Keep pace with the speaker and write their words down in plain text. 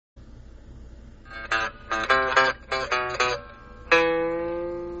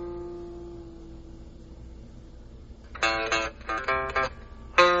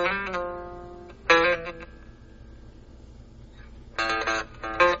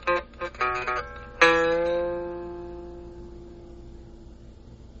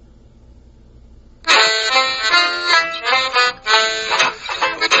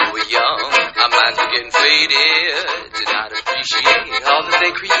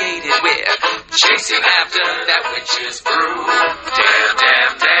associated with chasing after that witch's brew. Damn,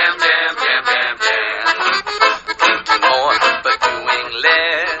 damn, damn, damn, damn, damn, damn. Thinking more, but doing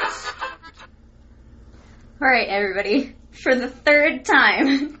less. Alright, everybody. For the third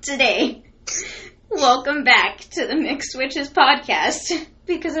time today, welcome back to the Mixed Witches podcast.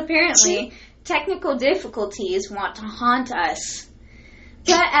 Because apparently, technical difficulties want to haunt us.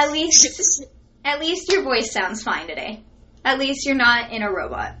 But at least your voice sounds fine today. At least you're not in a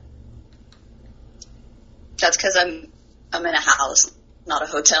robot. That's because I'm in a house, not a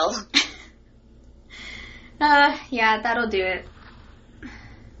hotel. Yeah, that'll do it.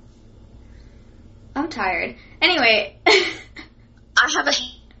 I'm tired. Anyway. I have a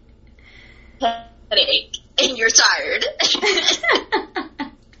headache, and you're tired.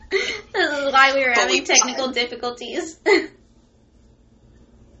 This is why we were having technical difficulties.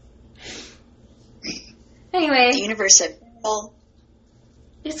 Anyway. The universe said, well,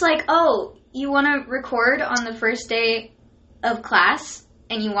 it's like, oh, you want to record on the first day of class,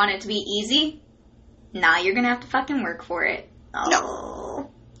 and you want it to be easy? Nah, you're going to have to fucking work for it. Oh.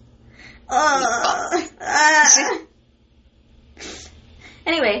 No.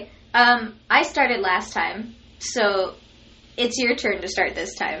 Anyway, I started last time, so it's your turn to start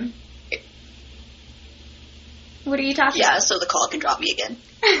this time. What are you talking about? Yeah, so the call can drop me again.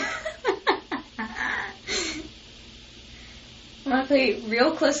 I'm going to pay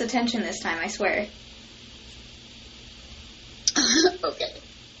real close attention this time, I swear. Okay.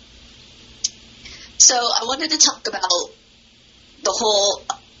 So I wanted to talk about the whole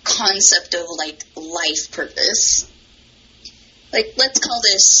concept of, like, life purpose. Like, let's call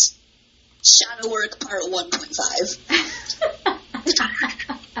this shadow work part 1.5.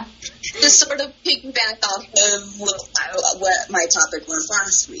 To sort of piggyback off of what my topic was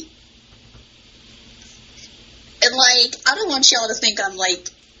last week. And, like, I don't want y'all to think I'm, like,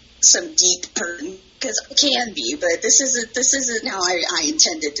 some deep person, because I can be, but this isn't how I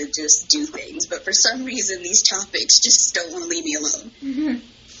intended to just do things. But for some reason, these topics just don't want to leave me alone.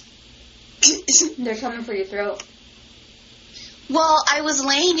 Mm-hmm. They're coming for your throat. Well, I was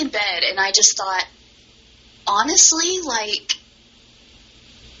laying in bed, and I just thought, honestly, like,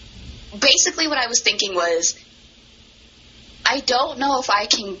 basically what I was thinking was, I don't know if I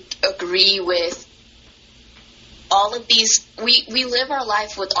can agree with all of these, we live our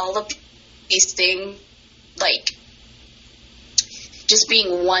life with all of these things, like, just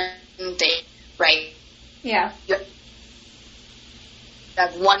being one thing, right? Yeah. You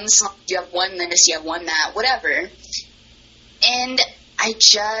have one song, you have one this, you have one that, whatever. And I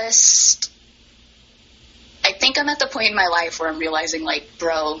think I'm at the point in my life where I'm realizing, like,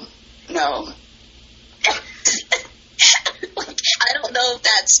 bro, no. Like, I don't know if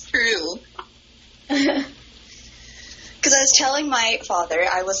that's true. Because I was telling my father,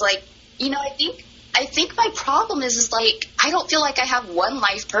 I was like, you know, I think my problem is like, I don't feel like I have one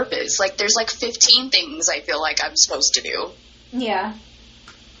life purpose. Like, there's like 15 things I feel like I'm supposed to do. Yeah.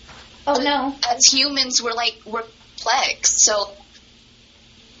 Oh, no. As humans, we're complex, so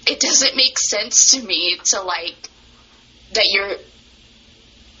it doesn't make sense to me to, like, that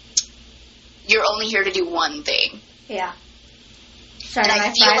you're only here to do one thing. Yeah. Sorry, and my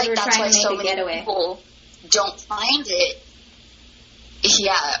I feel fries like were that's trying why to make so a many getaway. people don't find it.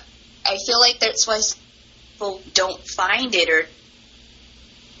 Yeah, I feel like that's why people don't find it or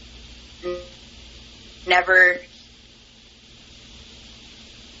never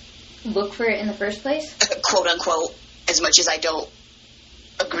look for it in the first place? Quote unquote, as much as I don't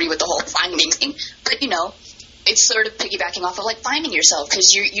agree with the whole finding thing. But, you know, it's sort of piggybacking off of, like, finding yourself,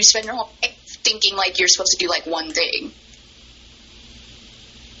 because you spend your whole life thinking, like, you're supposed to do, like, one thing.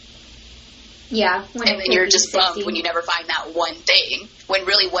 Yeah. And then you're just bummed when you never find that one thing. When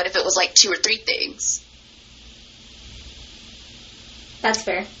really, what if it was like 2 or 3 things? That's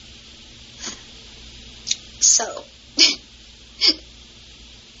fair. So,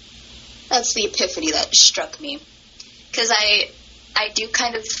 that's the epiphany that struck me. Because I do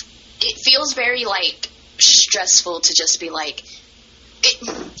kind of, it feels very, like, stressful to just be like,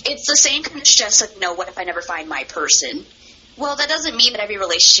 it's the same kind of stress of, what if I never find my person? Well, that doesn't mean that every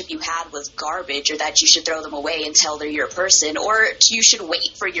relationship you had was garbage or that you should throw them away until they're your person, or you should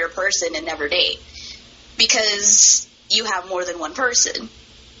wait for your person and never date because you have more than one person.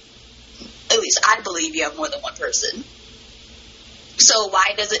 At least I believe you have more than one person. So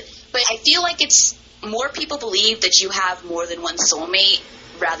why does it... But I feel like it's more people believe that you have more than one soulmate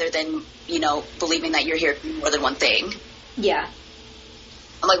rather than, believing that you're here to do more than one thing. Yeah.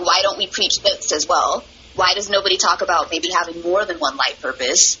 I'm like, why don't we preach this as well? Why does nobody talk about maybe having more than one life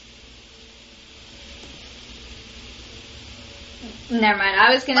purpose? Never mind.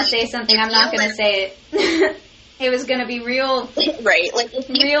 I was gonna say something. I'm not gonna say it. It was gonna be real, right? Like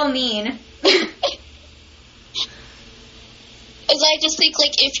real mean. As I just think,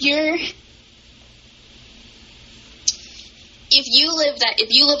 like, if you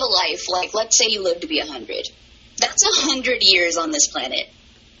live a life, like, let's say you live to be 100, that's 100 years on this planet.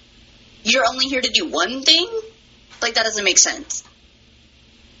 You're only here to do one thing? Like, that doesn't make sense.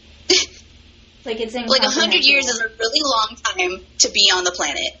 Like, it's like 100 years is a really long time to be on the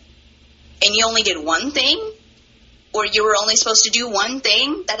planet. And you only did one thing? Or you were only supposed to do one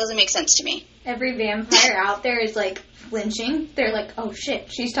thing? That doesn't make sense to me. Every vampire out there is, like, flinching. They're like, oh,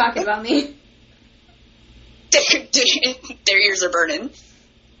 shit, she's talking about me. Their ears are burning.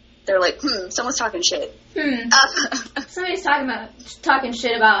 They're like, someone's talking shit. Somebody's talking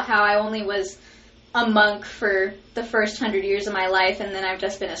shit about how I only was a monk for the first 100 years of my life, and then I've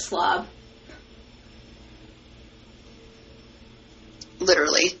just been a slob.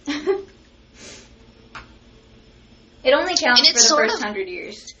 Literally. It only counts for the first 100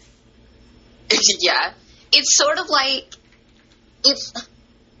 years. Yeah. It's sort of like,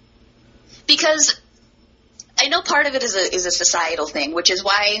 because I know part of it is a societal thing, which is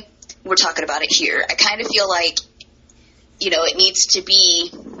why we're talking about it here. I kind of feel like, it needs to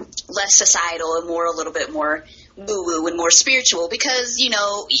be less societal and more, a little bit more woo-woo and more spiritual, because,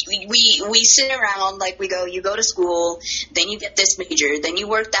 we sit around, like, you go to school, then you get this major, then you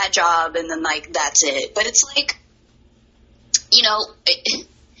work that job, and then, like, that's it. But it's like,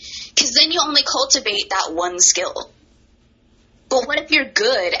 because then you only cultivate that one skill. But what if you're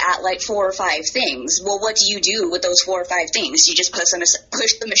good at, like, 4 or 5 things? Well, what do you do with those 4 or 5 things? You just push them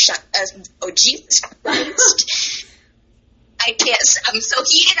aside. Oh, Jesus Christ. I'm so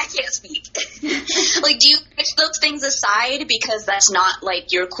heated, I can't speak. Like, do you push those things aside because that's not,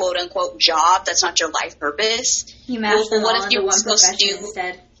 like, your quote-unquote job? That's not your life purpose? You mash them all into one profession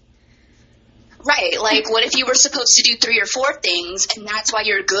instead. Right, like, what if you were supposed to do 3 or 4 things, and that's why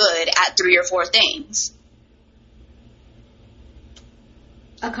you're good at 3 or 4 things?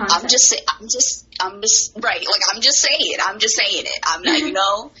 A concept. I'm just saying it. I'm not,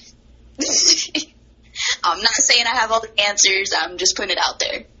 I'm not saying I have all the answers. I'm just putting it out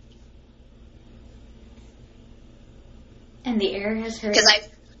there. And the air has heard.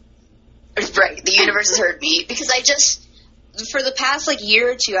 Right, the universe has heard me. Because for the past, like,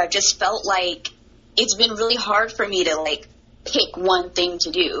 year or two, I've just felt like it's been really hard for me to, like, pick one thing to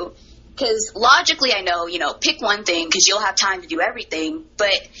do. Because logically I know, pick one thing because you'll have time to do everything.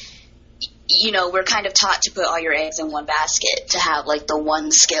 But, we're kind of taught to put all your eggs in one basket, to have, like, the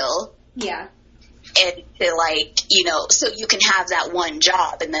one skill. Yeah. And to, like, so you can have that one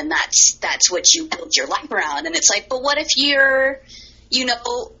job, and then that's what you build your life around. And it's like, but what if you're,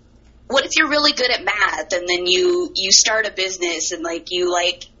 what if you're really good at math, and then you start a business, and, like, you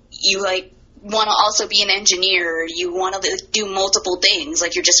want to also be an engineer, you want to do multiple things,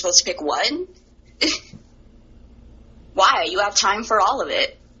 like, you're just supposed to pick one? Why? You have time for all of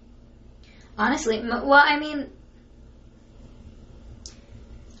it. Honestly, well, I mean,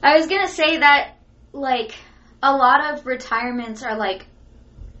 I was going to say that, like, a lot of retirements are, like,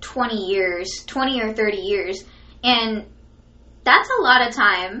 20 or 30 years, and that's a lot of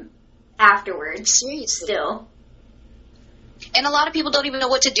time afterwards. Seriously. Still. And a lot of people don't even know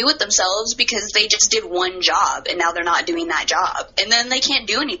what to do with themselves because they just did one job, and now they're not doing that job. And then they can't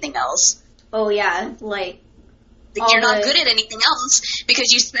do anything else. Oh, yeah, like... You're not good at anything else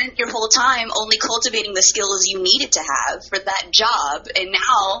because you spent your whole time only cultivating the skills you needed to have for that job, and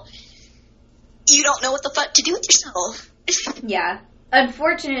now you don't know what the fuck to do with yourself. Yeah.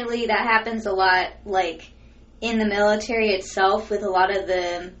 Unfortunately, that happens a lot, like, in the military itself with a lot of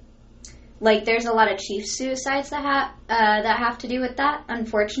the... Like, there's a lot of chief suicides that have to do with that,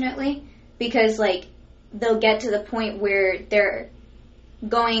 unfortunately, because, like, they'll get to the point where they're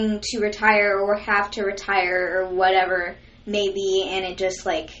going to retire or have to retire or whatever may be, and it just,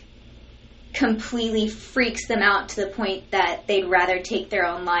 like, completely freaks them out to the point that they'd rather take their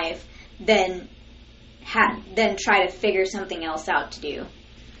own life than try to figure something else out to do.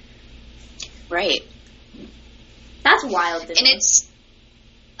 Right. That's wild. And it's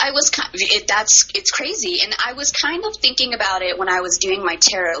crazy. And I was kind of thinking about it when I was doing my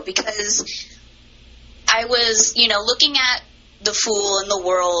tarot, because I was, looking at the Fool and the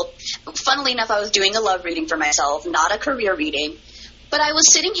World. Funnily enough, I was doing a love reading for myself, not a career reading. But I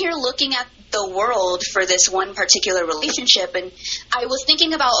was sitting here looking at the world for this one particular relationship, and I was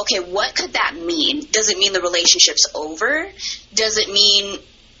thinking about, okay, what could that mean? Does it mean the relationship's over? Does it mean,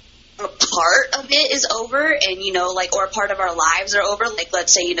 a part of it is over and, you know, like, or a part of our lives are over. Like,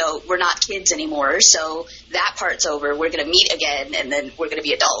 let's say, you know, we're not kids anymore, so that part's over. We're going to meet again, and then we're going to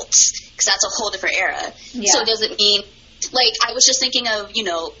be adults, because that's a whole different era. Yeah. So it doesn't mean, like, I was just thinking of, you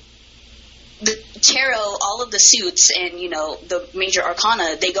know, the tarot, all of the suits and, you know, the major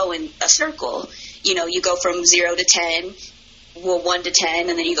arcana, they go in a circle. You know, you go from 0 to 10, well, 1 to 10,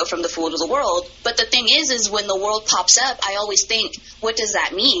 and then you go from the Fool to the World. But the thing is when the world pops up, I always think, what does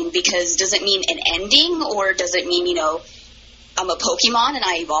that mean? Because does it mean an ending, or does it mean, you know, I'm a Pokemon and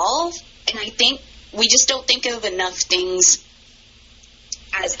I evolve? And I think we just don't think of enough things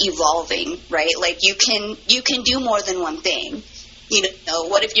as evolving, right? Like, you can do more than one thing. You know,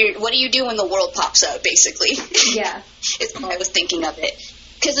 what do you do when the world pops up, basically? Yeah. It's how I was thinking of it.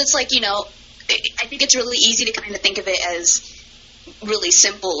 Because it's like, you know, I think it's really easy to kind of think of it as really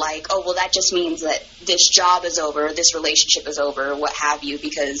simple, like, oh, well, that just means that this job is over, this relationship is over, what have you,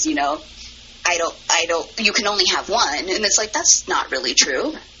 because, you know, you can only have one. And it's like, that's not really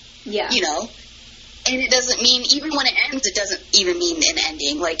true. Yeah. You know? And it doesn't mean, even when it ends, it doesn't even mean an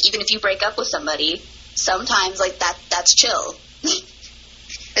ending. Like, even if you break up with somebody, sometimes, like, that's chill.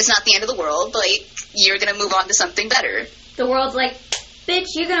 It's not the end of the world. Like, you're going to move on to something better. The world's like, bitch,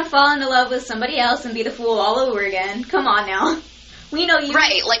 you're going to fall into love with somebody else and be the fool all over again. Come on now. We know you.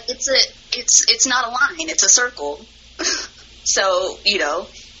 Right. Like, it's not a line. It's a circle. So, you know,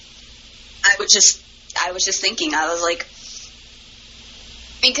 I was just thinking, I was like,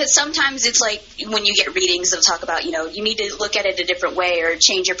 because sometimes it's like when you get readings, they'll talk about, you know, you need to look at it a different way or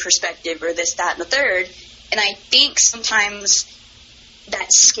change your perspective or this, that, and the third. And I think sometimes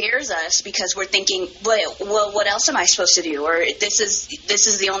that scares us because we're thinking, well, what else am I supposed to do? Or this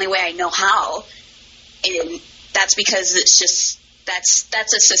is the only way I know how. And that's because it's just,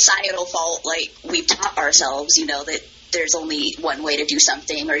 that's a societal fault. Like, we've taught ourselves, you know, that there's only one way to do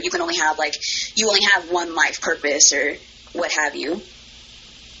something, or you only have one life purpose or what have you.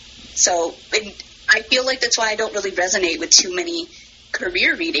 So I feel like that's why I don't really resonate with too many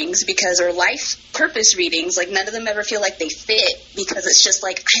career readings, or life purpose readings. Like, none of them ever feel like they fit, because it's just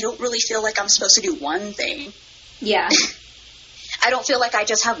like, I don't really feel like I'm supposed to do one thing. Yeah. I don't feel like I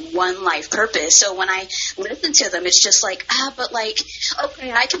just have one life purpose. So when I listen to them, it's just like, but like,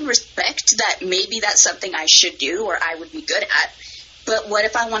 okay, I can respect that maybe that's something I should do or I would be good at. But what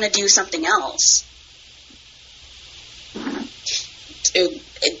if I want to do something else?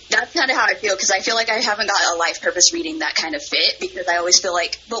 That's kind of how I feel, because I feel like I haven't got a life purpose reading that kind of fit, because I always feel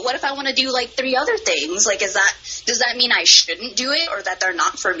like, but what if I want to do like 3 other things? Like, does that mean I shouldn't do it, or that they're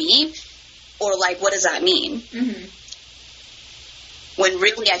not for me? Or like, what does that mean? Mm-hmm. When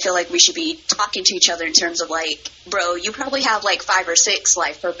really I feel like we should be talking to each other in terms of like, bro, you probably have like 5 or 6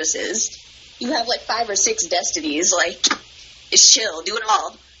 life purposes. You have like 5 or 6 destinies. Like, it's chill. Do it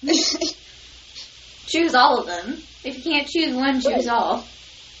all. Choose all of them. If you can't choose one, choose all.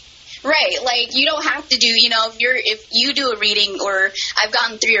 Right, like, you don't have to do, you know, if you do a reading, or I've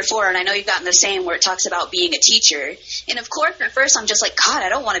gotten 3 or 4, and I know you've gotten the same, where it talks about being a teacher. And of course, at first, I'm just like, God, I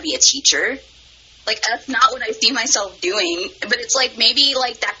don't want to be a teacher. Like, that's not what I see myself doing. But it's like, maybe,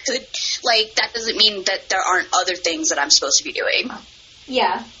 like, that doesn't mean that there aren't other things that I'm supposed to be doing.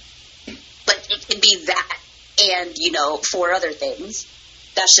 Yeah. But it can be that and, you know, 4 other things.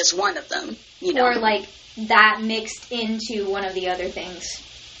 That's just one of them, you know. Or, like, that mixed into one of the other things.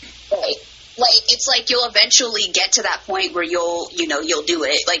 Right. Like, it's like you'll eventually get to that point where you'll do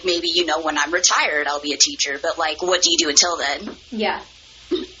it. Like, maybe, you know, when I'm retired, I'll be a teacher. But, like, what do you do until then? Yeah.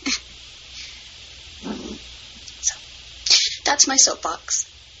 So, that's my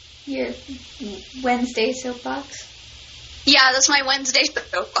soapbox. Your Wednesday soapbox? Yeah, that's my Wednesday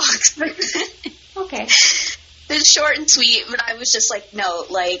soapbox. Okay. It's short and sweet, but I was just like, no,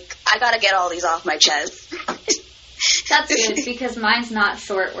 like, I gotta get all these off my chest. That's good, because mine's not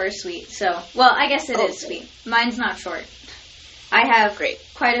short or sweet. So, well, I guess it is sweet. Mine's not short. I have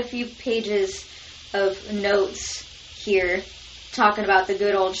quite a few pages of notes here talking about the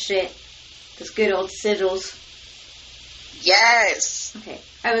good old shit. Those good old sigils. Yes. Okay.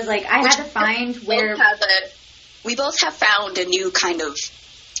 I was like, I had to find where... We both have found a new kind of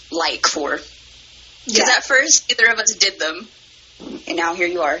like for... Because at first, neither of us did them. And now here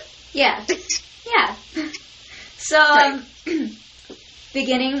you are. Yeah. Yeah. So,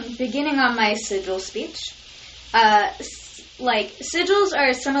 beginning on my sigil speech, like, sigils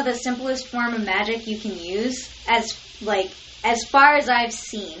are some of the simplest form of magic you can use, as far as I've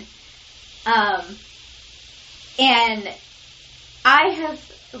seen. And I have,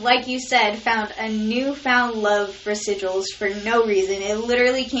 like you said, found a newfound love for sigils for no reason. It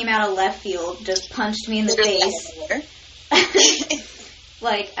literally came out of left field, just punched me in the face.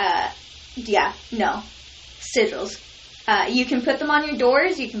 Sigils. You can put them on your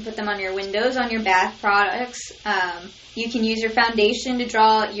doors, you can put them on your windows, on your bath products. You can use your foundation to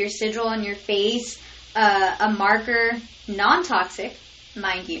draw your sigil on your face, a marker, non-toxic,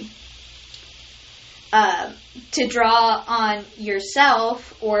 mind you, to draw on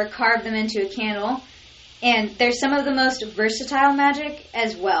yourself or carve them into a candle. And they're some of the most versatile magic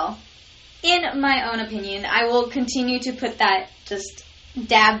as well. In my own opinion, I will continue to put that, just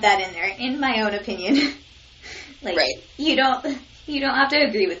dab that in there, in my own opinion. Right. You don't have to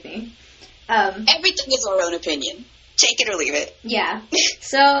agree with me. Everything is our own opinion. Take it or leave it. Yeah.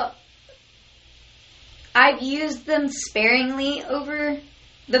 So, I've used them sparingly over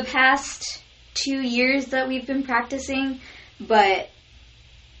the past 2 years that we've been practicing, but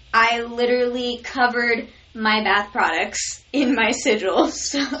I literally covered my bath products in my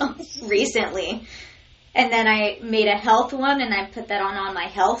sigils recently. And then I made a health one, and I put that on my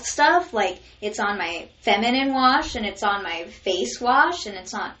health stuff. Like, it's on my feminine wash, and it's on my face wash, and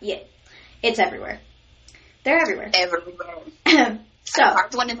it's everywhere. They're everywhere. Everywhere. So, I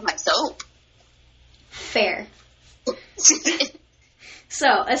carved one into my soap. Fair. So,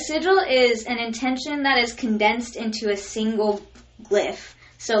 a sigil is an intention that is condensed into a single glyph.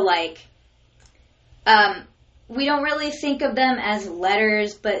 So, we don't really think of them as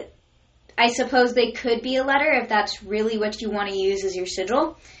letters, but I suppose they could be a letter if that's really what you want to use as your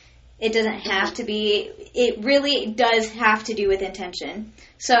sigil. It doesn't have to be. It really does have to do with intention.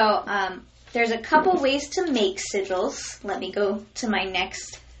 So, there's a couple ways to make sigils. Let me go to my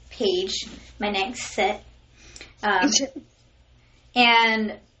next page, my next set.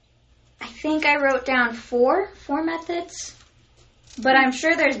 And I think I wrote down four methods, but I'm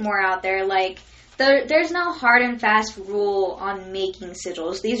sure there's more out there. There's no hard and fast rule on making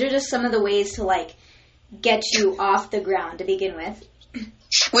sigils. These are just some of the ways to, get you off the ground to begin with.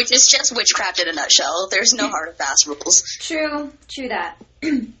 Which is just witchcraft in a nutshell. There's no hard and fast rules. True that.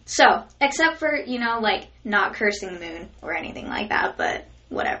 So, except for, not cursing the moon or anything like that, but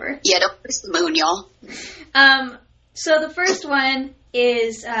whatever. Yeah, don't curse the moon, y'all. So the first one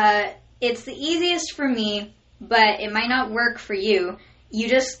is, it's the easiest for me, but it might not work for you. You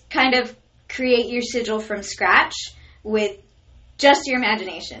just kind of create your sigil from scratch with just your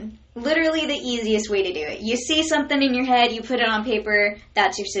imagination. Literally the easiest way to do it. You see something in your head, you put it on paper,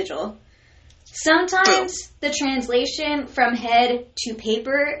 that's your sigil. Sometimes the translation from head to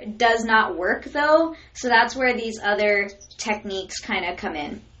paper does not work, though, so that's where these other techniques kind of come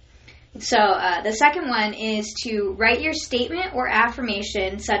in. So the second one is to write your statement or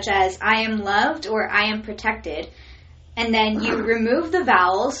affirmation, such as, I am loved or I am protected, and then you remove the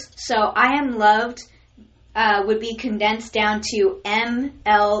vowels. So I am loved would be condensed down to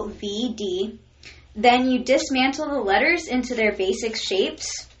MLVD. Then you dismantle the letters into their basic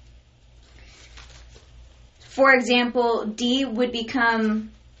shapes. For example, D would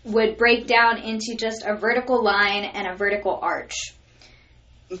break down into just a vertical line and a vertical arch.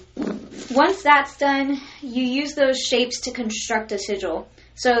 Once that's done, you use those shapes to construct a sigil.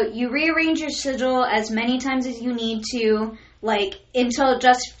 So you rearrange your sigil as many times as you need to, until it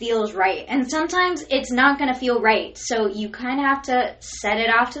just feels right. And sometimes it's not going to feel right, so you kind of have to set it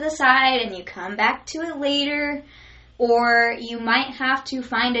off to the side and you come back to it later, or you might have to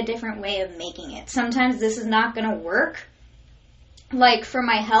find a different way of making it. Sometimes this is not going to work. For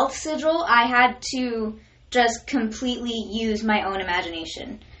my health sigil, I had to just completely use my own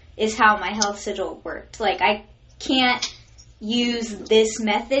imagination, is how my health sigil worked. I can't use this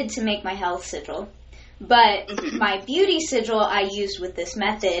method to make my health sigil. But my beauty sigil I used with this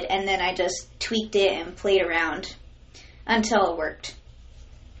method, and then I just tweaked it and played around until it worked.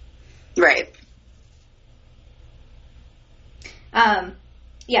 Right.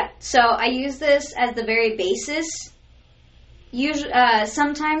 So I use this as the very basis,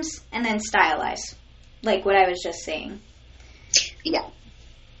 sometimes, and then stylize, like what I was just saying. Yeah.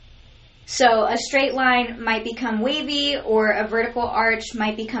 So a straight line might become wavy, or a vertical arch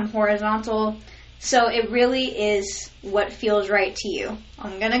might become horizontal. So it really is what feels right to you.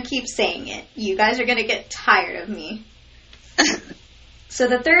 I'm going to keep saying it. You guys are going to get tired of me. So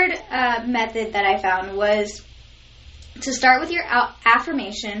the third method that I found was to start with your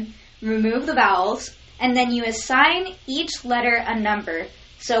affirmation, remove the vowels, and then you assign each letter a number.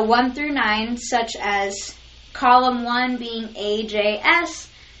 So 1 through 9, such as column 1 being AJS,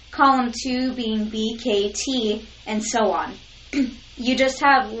 column 2 being BKT, and so on. You just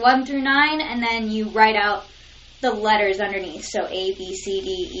have 1 through 9, and then you write out the letters underneath. So A, B, C, D,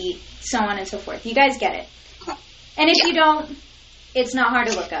 E, so on and so forth. You guys get it. And if you don't, it's not hard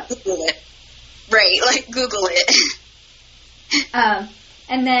to look up. Google it. Right, Google it.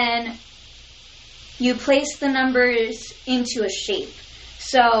 and then you place the numbers into a shape.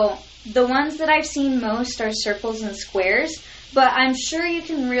 So the ones that I've seen most are circles and squares, but I'm sure you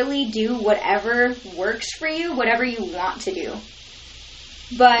can really do whatever works for you, whatever you want to do.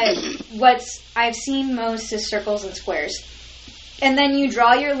 But what I've seen most is circles and squares. And then you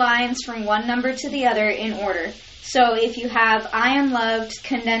draw your lines from one number to the other in order. So if you have I am loved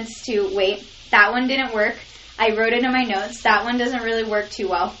condensed to, wait, that one didn't work. I wrote it in my notes. That one doesn't really work too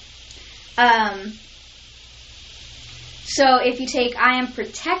well. So if you take I am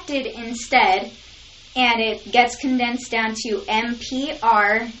protected instead, and it gets condensed down to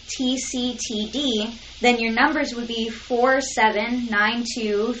MPRTCTD, then your numbers would be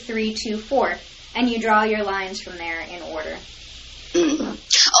 479232 and you draw your lines from there in order. Oh,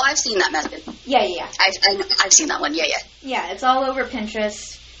 I've seen that method. Yeah. I've seen that one. Yeah. Yeah, it's all over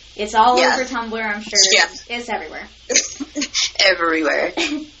Pinterest. It's all over Tumblr, I'm sure. Yeah. It's everywhere. Everywhere.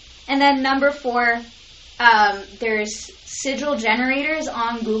 And then number 4, there's sigil generators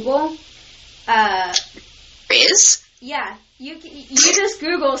on Google. Is? Yeah. You just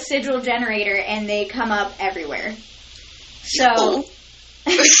Google sigil generator and they come up everywhere. So,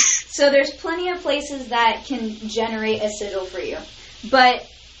 so there's plenty of places that can generate a sigil for you. But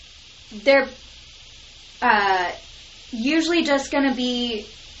they're usually just going to be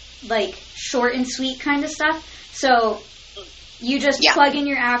like short and sweet kind of stuff. So you just plug in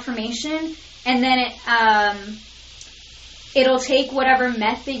your affirmation, and then it'll take whatever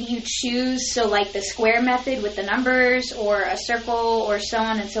method you choose. So like the square method with the numbers, or a circle, or so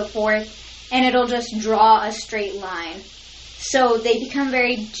on and so forth, and it'll just draw a straight line. So they become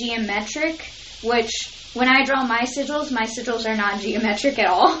very geometric, which when I draw my sigils are not geometric at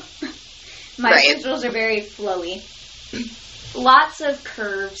all. My sigils are very flowy. Lots of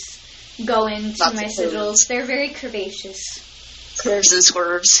curves go into my sigils. They're very curvaceous. Curves and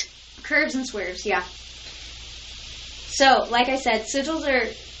swerves. Curves and swerves, yeah. So, like I said, sigils are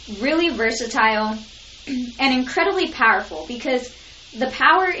really versatile and incredibly powerful because the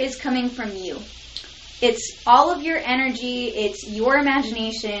power is coming from you. It's all of your energy, it's your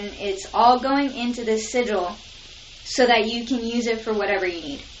imagination, it's all going into this sigil so that you can use it for whatever you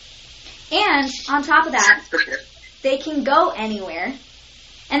need. And on top of that, they can go anywhere,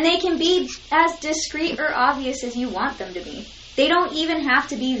 and they can be as discreet or obvious as you want them to be. They don't even have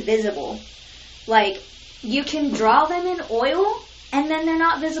to be visible. Like, you can draw them in oil, and then they're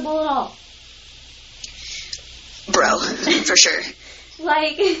not visible at all. Bro, for sure.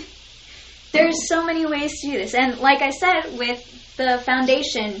 Like, there's so many ways to do this. And like I said, with the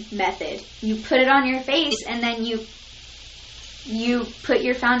foundation method, you put it on your face, and then you put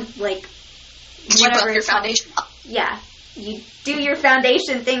your whatever you your foundation up. Yeah, you do your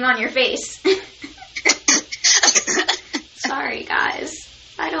foundation thing on your face. Sorry, guys.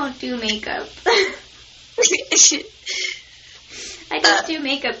 I don't do makeup. I don't do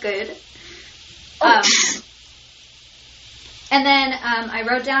makeup good. And then I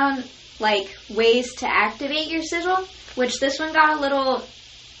wrote down, ways to activate your sigil, which this one got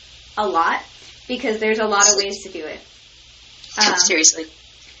a lot, because there's a lot of ways to do it. Seriously.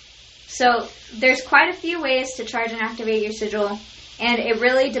 So there's quite a few ways to charge and activate your sigil, and it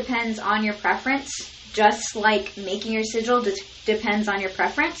really depends on your preference, just like making your sigil depends on your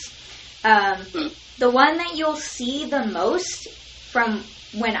preference. The one that you'll see the most from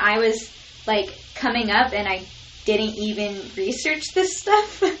when I was, coming up and I didn't even research this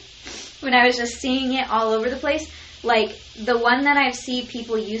stuff, when I was just seeing it all over the place, the one that I've seen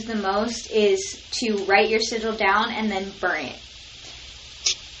people use the most is to write your sigil down and then burn it.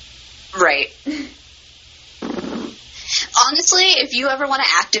 Right. Honestly, if you ever want to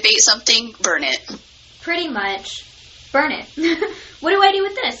activate something, burn it. Pretty much. Burn it. What do I do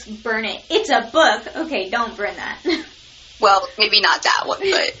with this? Burn it. It's a book. Okay, don't burn that. Well, maybe not that one,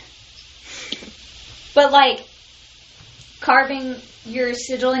 but... But, carving your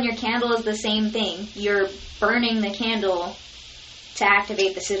sigil in your candle is the same thing. You're burning the candle to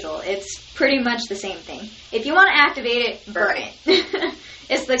activate the sigil. It's pretty much the same thing. If you want to activate it, burn it.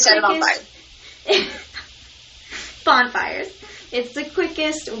 It's the Set quickest... it on fire. Bonfires. It's the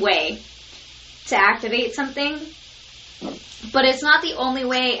quickest way to activate something, but it's not the only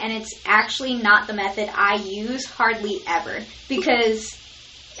way, and it's actually not the method I use hardly ever, because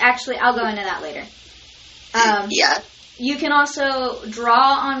actually I'll go into that later. Yeah. You can also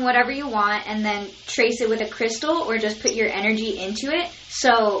draw on whatever you want and then trace it with a crystal, or just put your energy into it.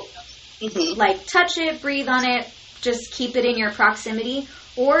 So, touch it, breathe on it, just keep it in your proximity.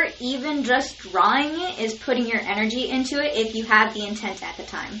 Or even just drawing it is putting your energy into it if you have the intent at the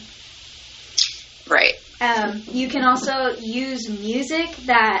time. Right. You can also use music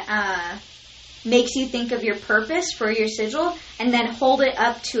that makes you think of your purpose for your sigil, and then hold it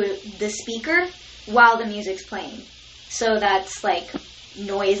up to the speaker while the music's playing. So that's like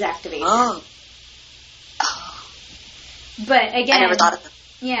noise activation. Oh. But again, I never thought of that.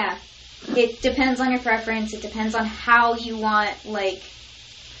 Yeah. It depends on your preference. It depends on how you want, like,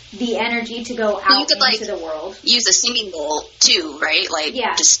 the energy to go out you could, into the world. Use a singing bowl, too, right? Like,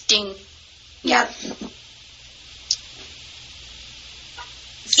 yeah. Just ding. Yeah.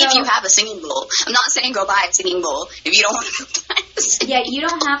 So, if you have a singing bowl. I'm not saying go buy a singing bowl if you don't want to buy a singing bowl. Yeah, you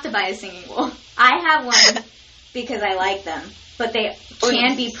don't have to buy a singing bowl. I have one because I like them, but they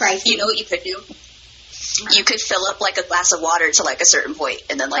can be pricey. You know what you could do? You could fill up, like, a glass of water to, like, a certain point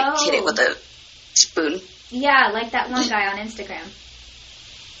and then, like, hit it with a spoon. Yeah, like that one guy on Instagram.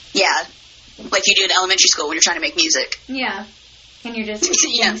 Yeah. Like you do in elementary school when you're trying to make music. Yeah. And you're just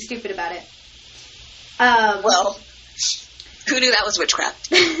being stupid about it. Well, who knew that was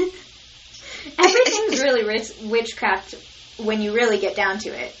witchcraft? Everything's really witchcraft when you really get down to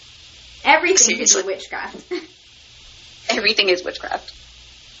it. Everything is witchcraft. Everything is witchcraft.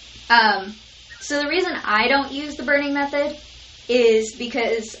 So the reason I don't use the burning method is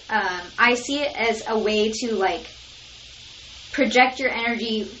because I see it as a way to, like, project your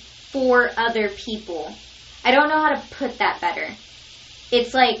energy for other people. I don't know how to put that better.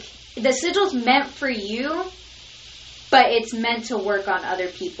 It's like, the sigil's meant for you, but it's meant to work on other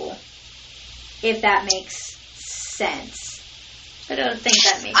people. If that makes sense. I don't think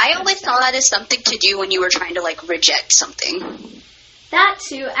that makes sense. I always saw that as something to do when you were trying to, like, reject something. That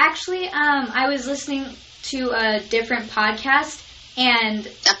too. Actually, I was listening to a different podcast, and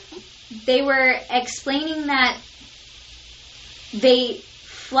they were explaining that they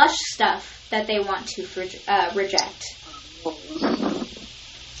flush stuff that they want to reject.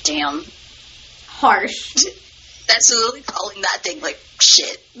 Damn. Harsh. That's literally calling that thing, like,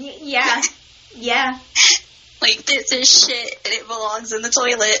 shit. Yeah. Yeah. Like, this is shit, and it belongs in the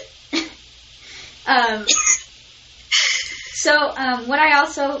toilet. So, what I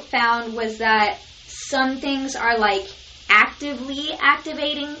also found was that some things are, like, actively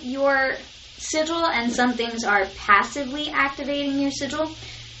activating your sigil, and some things are passively activating your sigil.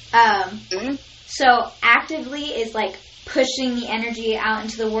 So, actively is, like, pushing the energy out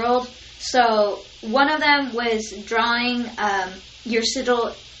into the world. So, one of them was drawing your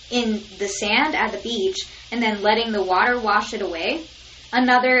sigil in the sand at the beach, and then letting the water wash it away.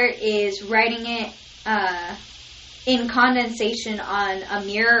 Another is writing it in condensation on a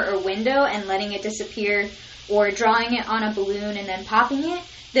mirror or window and letting it disappear, or drawing it on a balloon and then popping it.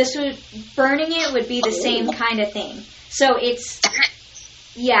 Burning it would be the same kind of thing. So it's,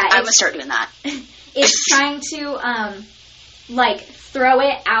 yeah. I'm going to start doing that. It's trying to, like, throw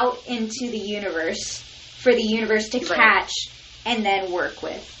it out into the universe for the universe to catch and then work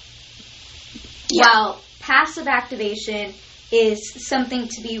with. Yeah. While passive activation is something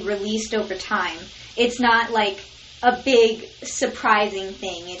to be released over time. It's not like a big surprising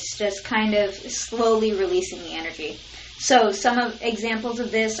thing. It's just kind of slowly releasing the energy. So some examples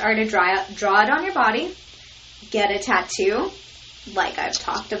of this are to draw it on your body, get a tattoo, like I've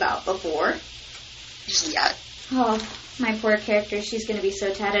talked about before. Yeah. Oh, my poor character. She's going to be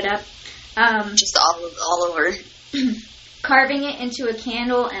so tatted up. Just all over. Carving it into a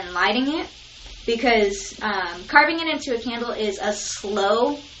candle and lighting it. Because carving it into a candle is a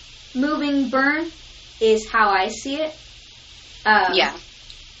slow moving burn, is how I see it. Yeah.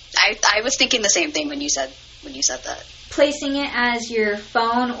 I was thinking the same thing when you said that. Placing it as your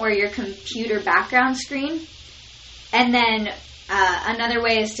phone or your computer background screen. And then another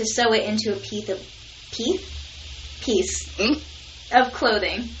way is to sew it into a piece of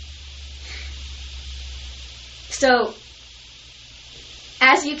clothing. So,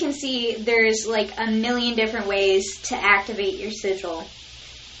 as you can see, there's like a million different ways to activate your sigil.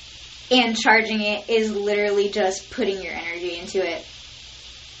 And charging it is literally just putting your energy into it.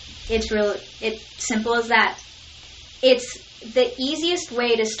 It's simple as that. It's the easiest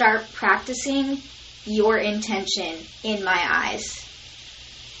way to start practicing your intention in my eyes.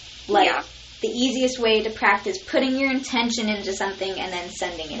 Like, the easiest way to practice putting your intention into something and then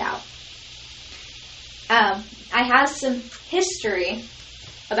sending it out. I have some history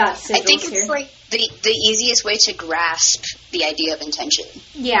about sigils. I think it's like the easiest way to grasp the idea of intention.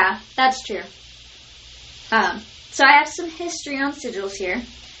 Yeah, that's true. So I have some history on sigils here.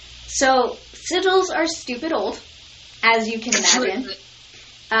 So sigils are stupid old, as you can imagine.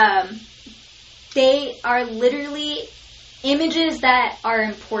 They are literally images that are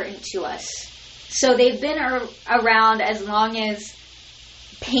important to us. So they've been around as long as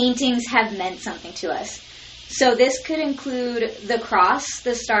paintings have meant something to us. So this could include the cross,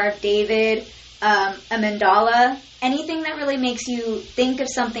 the Star of David, a mandala, anything that really makes you think of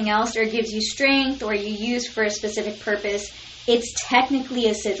something else or gives you strength or you use for a specific purpose. It's technically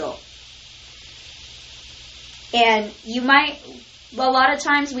a sigil. And you might, a lot of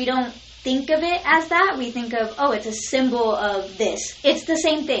times we don't think of it as that. We think of, oh, it's a symbol of this. It's the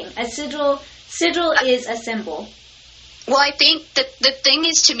same thing. A sigil is a symbol. Well, I think the thing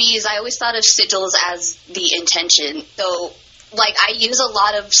is, to me, is I always thought of sigils as the intention. So, like, I use a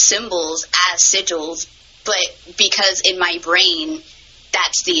lot of symbols as sigils, but because in my brain,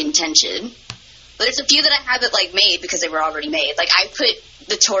 that's the intention. But there's a few that I haven't, like, made because they were already made. Like, I put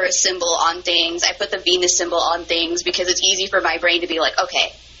the Taurus symbol on things. I put the Venus symbol on things because it's easy for my brain to be like,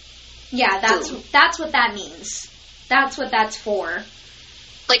 okay. Yeah, that's what that means. That's what that's for.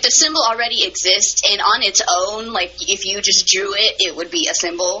 Like, the symbol already exists, and on its own, like, if you just drew it, it would be a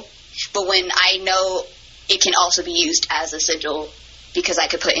symbol. But when I know it can also be used as a sigil because I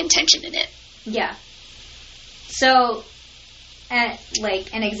could put intention in it. Yeah. So,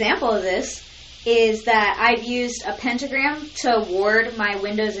 like, an example of this is that I've used a pentagram to ward my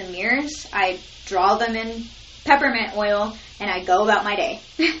windows and mirrors. I draw them in peppermint oil, and I go about my day.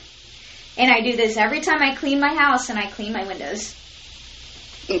 And I do this every time I clean my house and I clean my windows.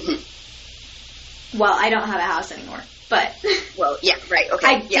 Mm-hmm. Well, I don't have a house anymore, but... Well, yeah, right,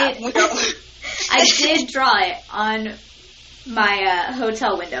 okay. I did draw it on my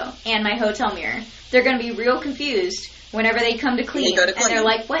hotel window and my hotel mirror. They're going to be real confused whenever they come to clean. And they're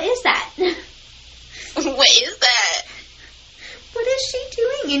like, what is that? What is that? What is she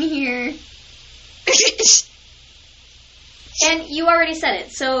doing in here? And you already said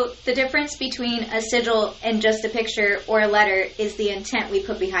it. So the difference between a sigil and just a picture or a letter is the intent we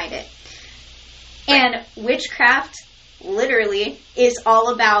put behind it. And witchcraft, literally, is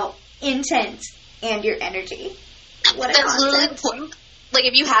all about intent and your energy. What a That's literally the point. Like,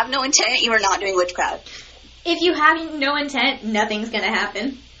 if you have no intent, you are not doing witchcraft. If you have no intent, nothing's going to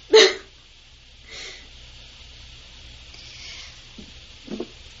happen.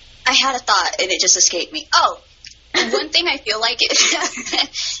 I had a thought, and it just escaped me. Oh! One thing I feel like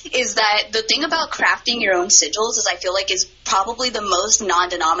is that the thing about crafting your own sigils is I feel like is probably the most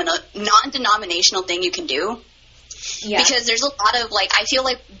non-denominational thing you can do. Yeah. Because there's a lot of, like, I feel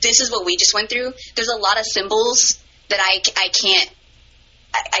like this is what we just went through. There's a lot of symbols that I can't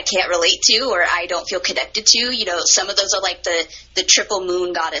relate to or I don't feel connected to. You know, some of those are like the triple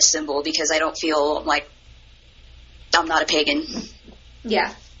moon goddess symbol because I don't feel like I'm not a pagan.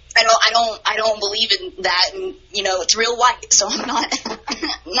 Yeah. I don't believe in that, and you know it's real white, so I'm not.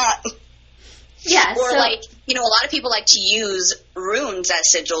 Yeah. Or like a lot of people like to use runes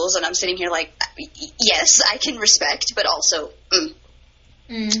as sigils, and I'm sitting here like, yes, I can respect, but also, I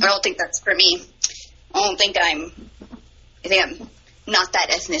don't think that's for me. I think I'm not that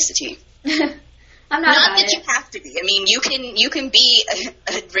ethnicity. I'm not that you have to be. I mean, you can be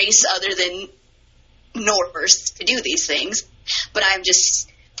a race other than Norse to do these things, but I'm just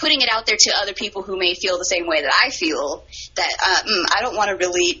putting it out there to other people who may feel the same way that I feel, that I don't want to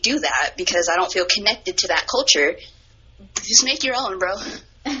really do that because I don't feel connected to that culture. Just make your own, bro.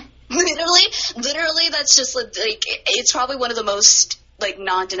 Literally, that's just like it's probably one of the most like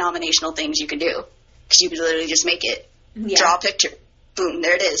non-denominational things you can do because you can literally just make it, draw a picture, boom,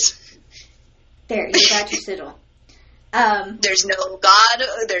 there it is. There, you got your sigil. There's no god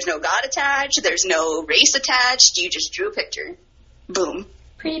attached. There's no race attached. You just drew a picture, boom.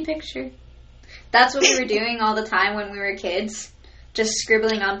 Pretty picture. That's what we were doing all the time when we were kids. Just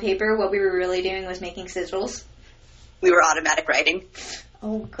scribbling on paper. What we were really doing was making sigils. We were automatic writing.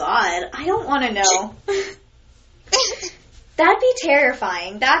 Oh, God. I don't want to know. That'd be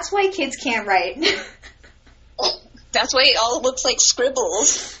terrifying. That's why kids can't write. That's why it all looks like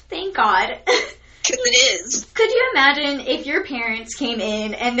scribbles. Thank God. Because it is. Could you imagine if your parents came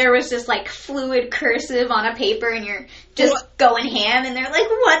in and there was just like fluid cursive on a paper and you're just going ham and they're like,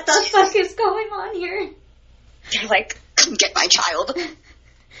 what the fuck is going on here? They're like, come get my child.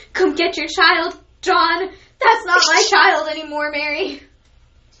 Come get your child, John. That's not my child anymore, Mary.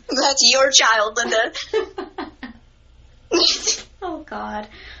 That's your child, Linda. Oh, God.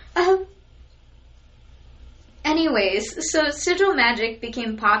 Anyways, so sigil magic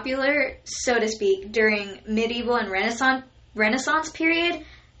became popular, so to speak, during medieval and Renaissance periods,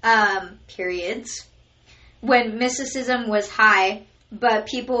 when mysticism was high, but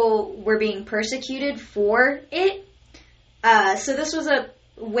people were being persecuted for it. So this was a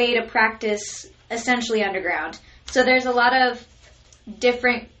way to practice essentially underground. So there's a lot of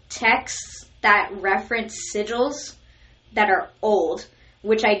different texts that reference sigils that are old.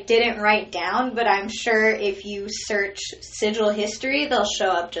 which I didn't write down, but I'm sure if you search sigil history, they'll show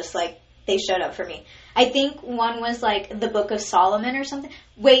up just like they showed up for me. I think one was like the Book of Solomon or something.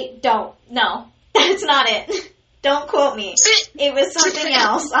 Wait, don't. No, that's not it. Don't quote me. It was something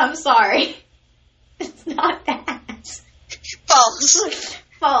else. I'm sorry. It's not that. False.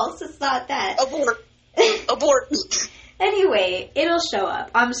 False. It's not that. Abort. Abort. Anyway, it'll show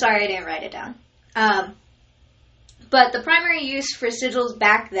up. I'm sorry I didn't write it down. But the primary use for sigils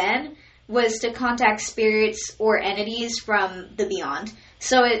back then was to contact spirits or entities from the beyond.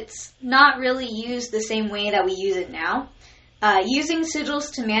 So it's not really used the same way that we use it now. Using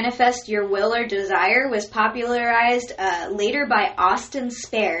sigils to manifest your will or desire was popularized later by Austin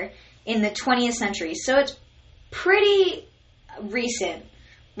Spare in the 20th century. So it's pretty recent,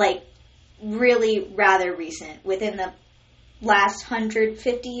 like really rather recent, within the last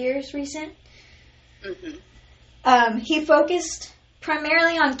 150 years recent. Mm-hmm. He focused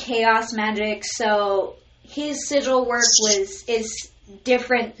primarily on chaos magic, so his sigil work is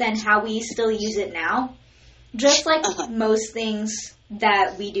different than how we still use it now. Just like most things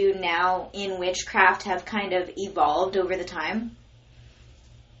that we do now in witchcraft have kind of evolved over the time.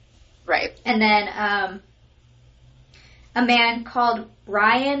 Right. And then a man called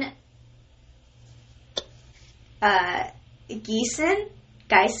Ryan Gieson,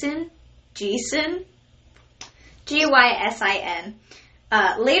 Gysin,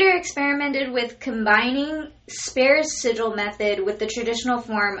 later experimented with combining Spare's sigil method with the traditional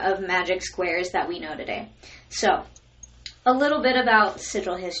form of magic squares that we know today. So, a little bit about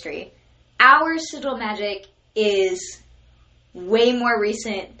sigil history. Our sigil magic is way more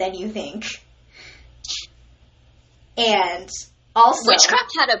recent than you think. And also...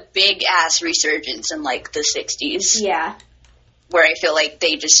 Witchcraft had a big-ass resurgence in, like, the 60s. Yeah. Where I feel like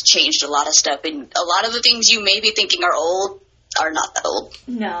they just changed a lot of stuff, and a lot of the things you may be thinking are old are not that old.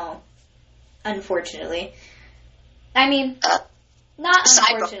 No. Unfortunately. I mean, not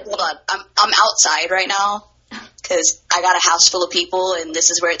unfortunately. Hold on. I'm outside right now, because I got a house full of people, and this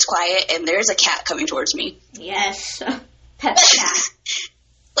is where it's quiet, and there's a cat coming towards me. Yes. Pet the cat.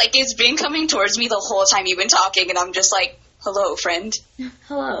 Like, it's been coming towards me the whole time you've been talking, and I'm just like, hello, friend.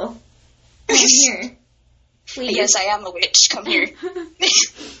 Hello. I'm here. Please. Yes, I am a witch. Come here.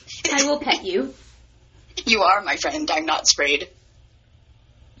 I will pet you. You are my friend. I'm not sprayed.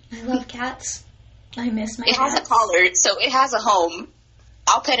 I love cats. I miss my cats. It has a collar, so it has a home.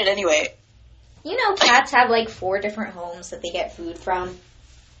 I'll pet it anyway. You know, cats have like 4 different homes that they get food from.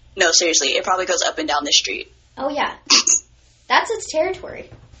 No, seriously. It probably goes up and down the street. Oh, yeah. That's its territory.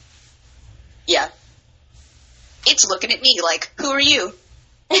 Yeah. It's looking at me like, who are you?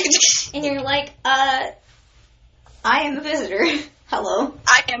 And you're like, I am a visitor. Hello.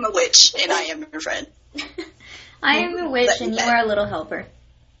 I am a witch, and I am your friend. I am a witch, and you are a little helper.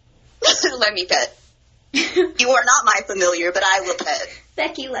 Let me pet. You are not my familiar, but I will pet.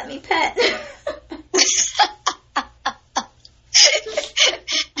 Becky, let me pet.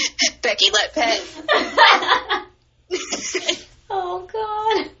 Becky, let pet. Oh,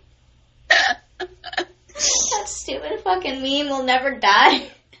 God. That stupid fucking meme will never die.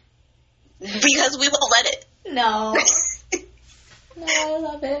 Because we won't let it. No. No, I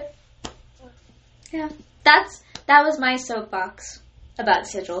love it. Yeah. That was my soapbox about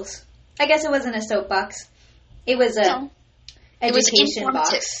sigils. I guess it wasn't a soapbox. It was a education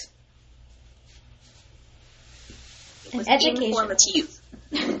box. An education informative.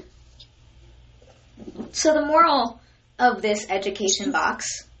 So the moral of this education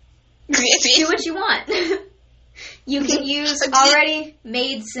box, do what you want. You can use already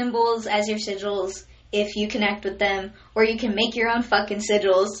made symbols as your sigils if you connect with them, or you can make your own fucking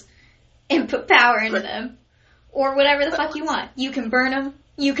sigils and put power into them, or whatever the fuck you want. You can burn them,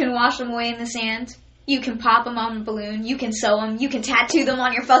 you can wash them away in the sand, you can pop them on a balloon, you can sew them, you can tattoo them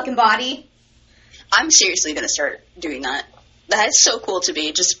on your fucking body. I'm seriously going to start doing that. That's so cool to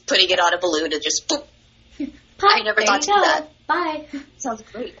me, just putting it on a balloon and just pop. I never thought to do that. Bye. Sounds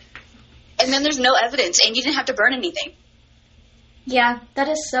great. And then there's no evidence, and you didn't have to burn anything. Yeah, that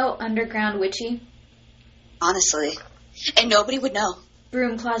is so underground witchy. Honestly. And nobody would know.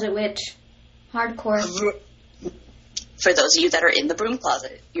 Broom closet witch. Hardcore. For those of you that are in the broom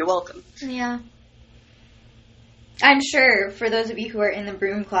closet, you're welcome. Yeah. I'm sure for those of you who are in the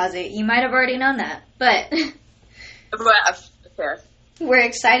broom closet, you might have already known that. But fair. We're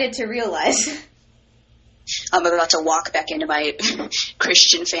excited to realize. I'm about to walk back into my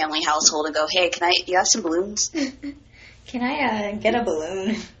Christian family household and go, hey, do you have some balloons? Can I get a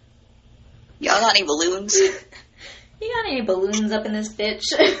balloon? Y'all got any balloons? You got any balloons up in this bitch?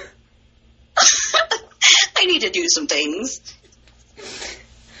 I need to do some things.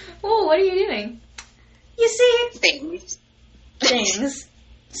 Oh, what are you doing? You see? Things. Things.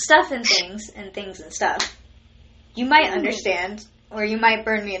 Stuff and things, and things and stuff. You might understand, or you might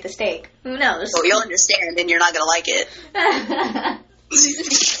burn me at the stake. Who knows? Oh, you'll understand, and you're not gonna like it.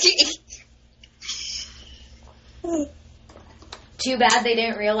 Too bad they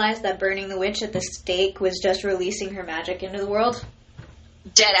didn't realize that burning the witch at the stake was just releasing her magic into the world.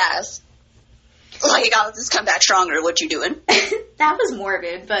 Dead ass. Like, I'll just come back stronger. What you doing? That was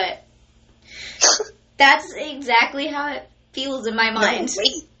morbid, but that's exactly how it feels in my mind. No,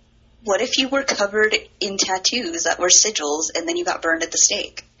 wait. What if you were covered in tattoos that were sigils, and then you got burned at the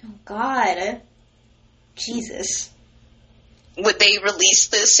stake? Oh, God. Jesus. Would they release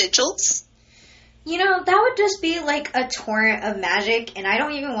the sigils? You know, that would just be like a torrent of magic, and I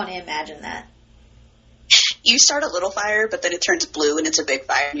don't even want to imagine that. You start a little fire, but then it turns blue, and it's a big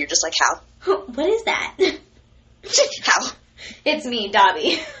fire, and you're just like, how? What is that? How? It's me,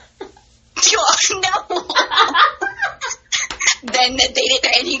 Dobby. Oh, no! Then they did,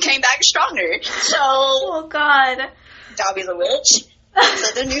 and he came back stronger. So, Oh, God. Dobby the Witch. Is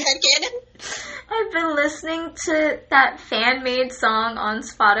that the new headcanon? I've been listening to that fan-made song on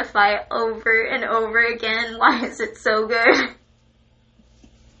Spotify over and over again. Why is it so good?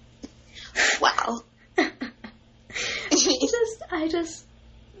 Wow.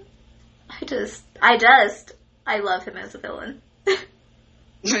 I love him as a villain.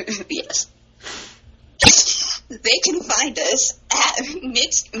 Yes. They can find us at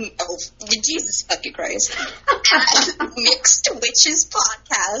Jesus fucking Christ. At Mixed Witches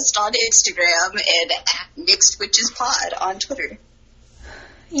Podcast on Instagram and at Mixed Witches Pod on Twitter.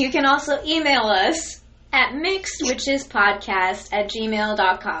 You can also email us at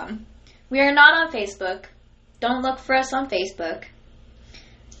mixedwitchespodcast@gmail.com. We are not on Facebook. Don't look for us on Facebook.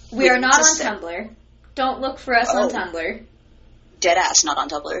 We are not on Tumblr. Don't look for us on Tumblr. Deadass not on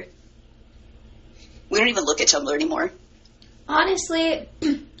Tumblr. We don't even look at Tumblr anymore. Honestly,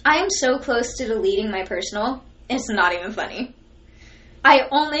 I am so close to deleting my personal, it's not even funny. I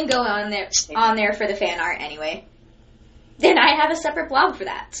only go on there for the fan art anyway. Then I have a separate blog for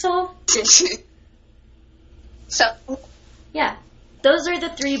that. So, yeah. Those are the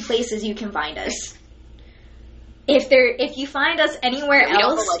 3 places you can find us. If you find us anywhere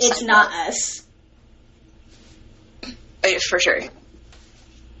else, it's not us. For sure.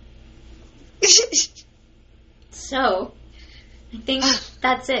 So, I think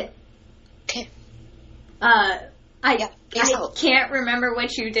that's it. Okay. I peace out. can't remember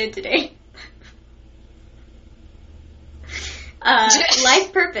what you did today.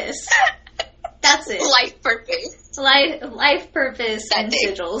 Life purpose. That's it. Life purpose. Life purpose That and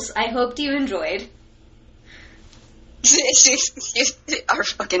day. sigils. I hoped you enjoyed. Our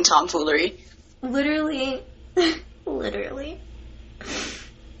fucking tomfoolery. Literally. Literally.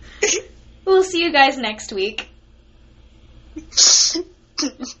 We'll see you guys next week.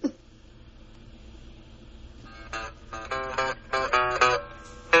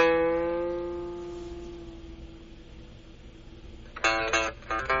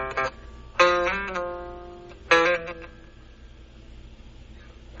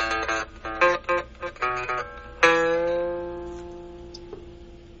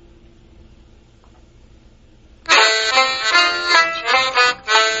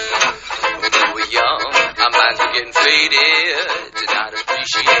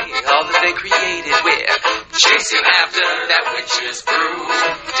 Chasing after that witch's brew.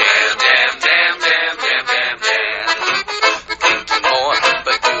 Damn, damn, damn, damn, damn, damn, damn. Thinking more,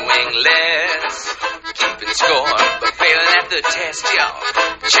 but doing less. Keeping score, but failing at the test, y'all.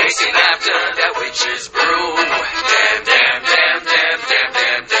 Chasing after that witch's brew. Damn, damn, damn, damn, damn,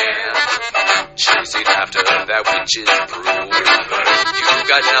 damn, damn. Chasing after that witch's brew. You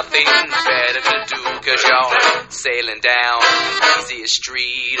got nothing better to do, 'cause y'all sailing down easiest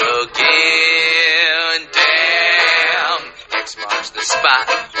street again. Damn, X marks the spot,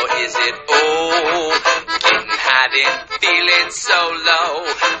 or is it O? Getting high then, feeling so low.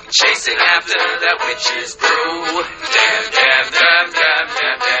 Chasing after that witch's brew. Damn, damn, damn, damn,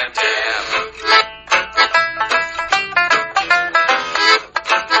 damn, damn, damn.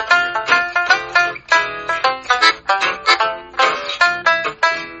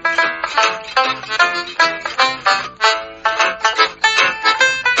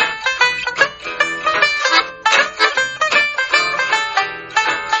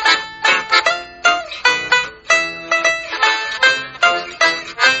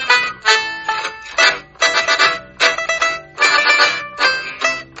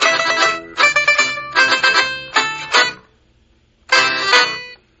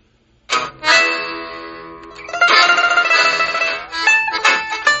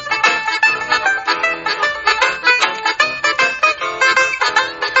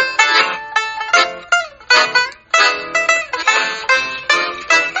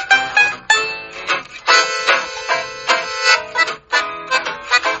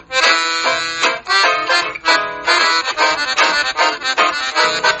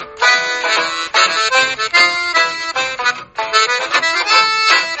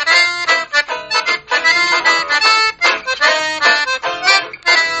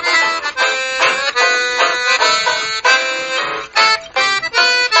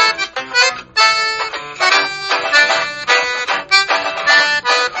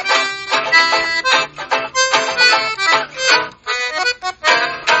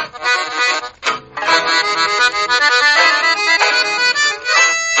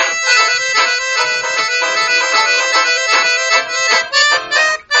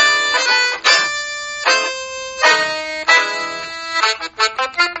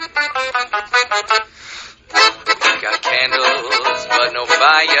 Got candles, but no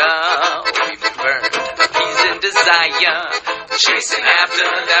fire. We've burned peace and desire, chasing after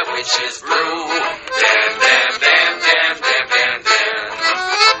that witch's brew. Damn, damn, damn, damn, damn, damn, damn.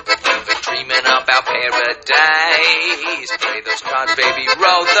 Been dreaming about paradise. Play those cards, baby,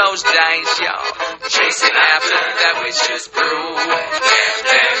 roll those dice, y'all. Chasing after that witch's brew. Damn,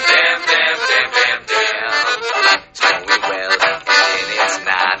 damn, damn, damn, damn, damn, damn. It's going well, and then it's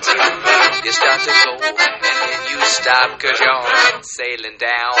not. You start to go, and then you stop, 'cause you're sailing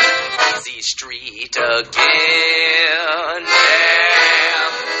down Easy Street again.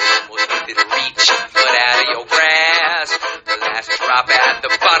 Damn, almost within reach, but out of your grasp. The last drop at the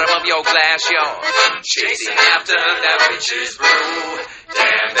bottom of your glass, you're chasing after that witch's brew.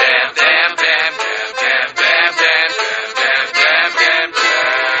 Damn.